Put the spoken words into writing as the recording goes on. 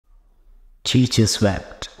Jesus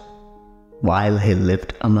wept while he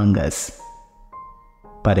lived among us.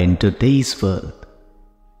 But in today's world,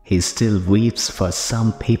 he still weeps for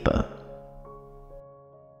some people.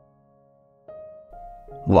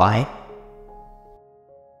 Why?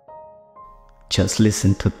 Just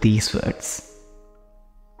listen to these words.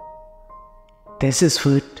 This is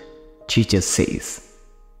what Jesus says.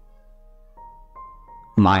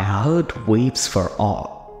 My heart weeps for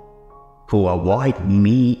all who avoid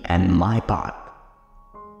me and my path.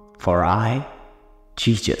 For I,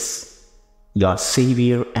 Jesus, your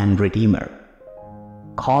Savior and Redeemer,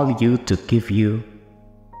 call you to give you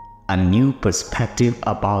a new perspective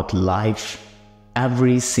about life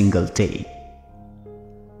every single day.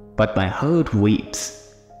 But my heart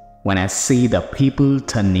weeps when I see the people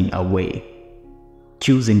turning away,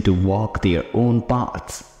 choosing to walk their own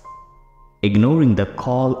paths, ignoring the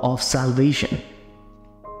call of salvation.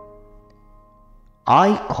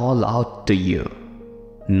 I call out to you,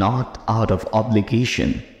 not out of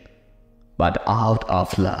obligation, but out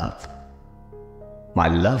of love. My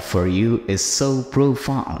love for you is so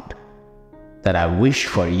profound that I wish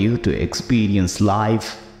for you to experience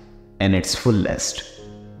life in its fullest,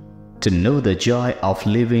 to know the joy of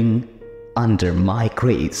living under my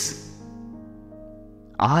grace.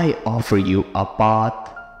 I offer you a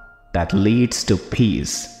path that leads to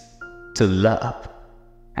peace, to love,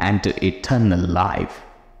 and to eternal life.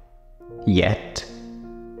 Yet,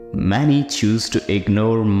 many choose to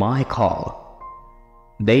ignore my call.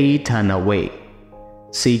 They turn away,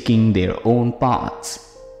 seeking their own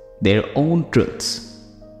paths, their own truths.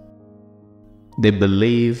 They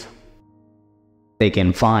believe they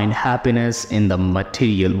can find happiness in the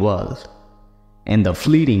material world, in the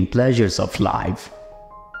fleeting pleasures of life.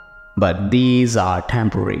 But these are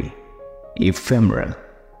temporary, ephemeral.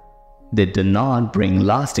 They do not bring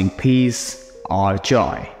lasting peace or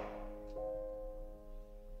joy.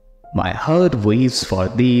 My heart weeps for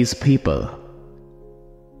these people.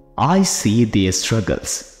 I see their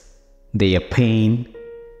struggles, their pain,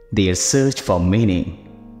 their search for meaning.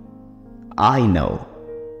 I know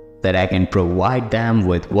that I can provide them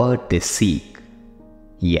with what they seek,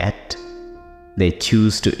 yet they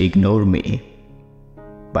choose to ignore me.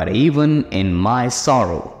 But even in my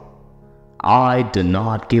sorrow, I do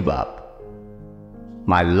not give up.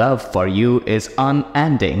 My love for you is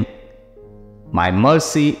unending. My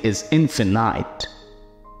mercy is infinite.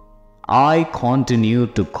 I continue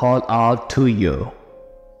to call out to you,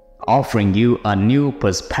 offering you a new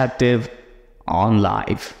perspective on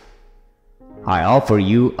life. I offer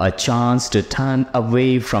you a chance to turn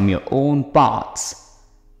away from your own paths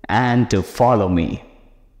and to follow me.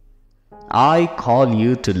 I call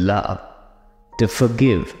you to love, to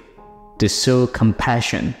forgive, to show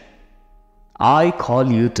compassion. I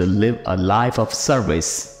call you to live a life of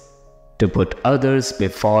service, to put others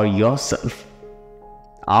before yourself.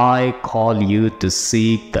 I call you to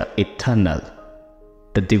seek the eternal,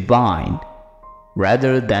 the divine,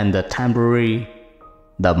 rather than the temporary,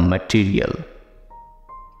 the material.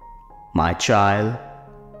 My child,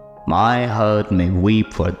 my heart may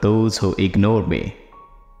weep for those who ignore me,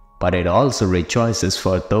 but it also rejoices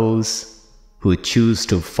for those who choose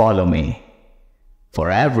to follow me. For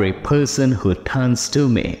every person who turns to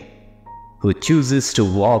me, who chooses to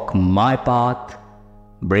walk my path,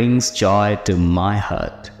 brings joy to my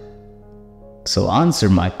heart. So answer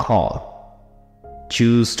my call.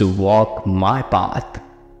 Choose to walk my path.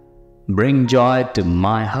 Bring joy to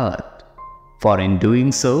my heart. For in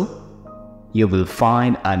doing so, you will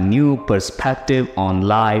find a new perspective on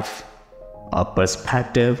life, a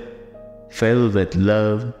perspective filled with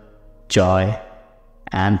love, joy,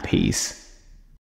 and peace.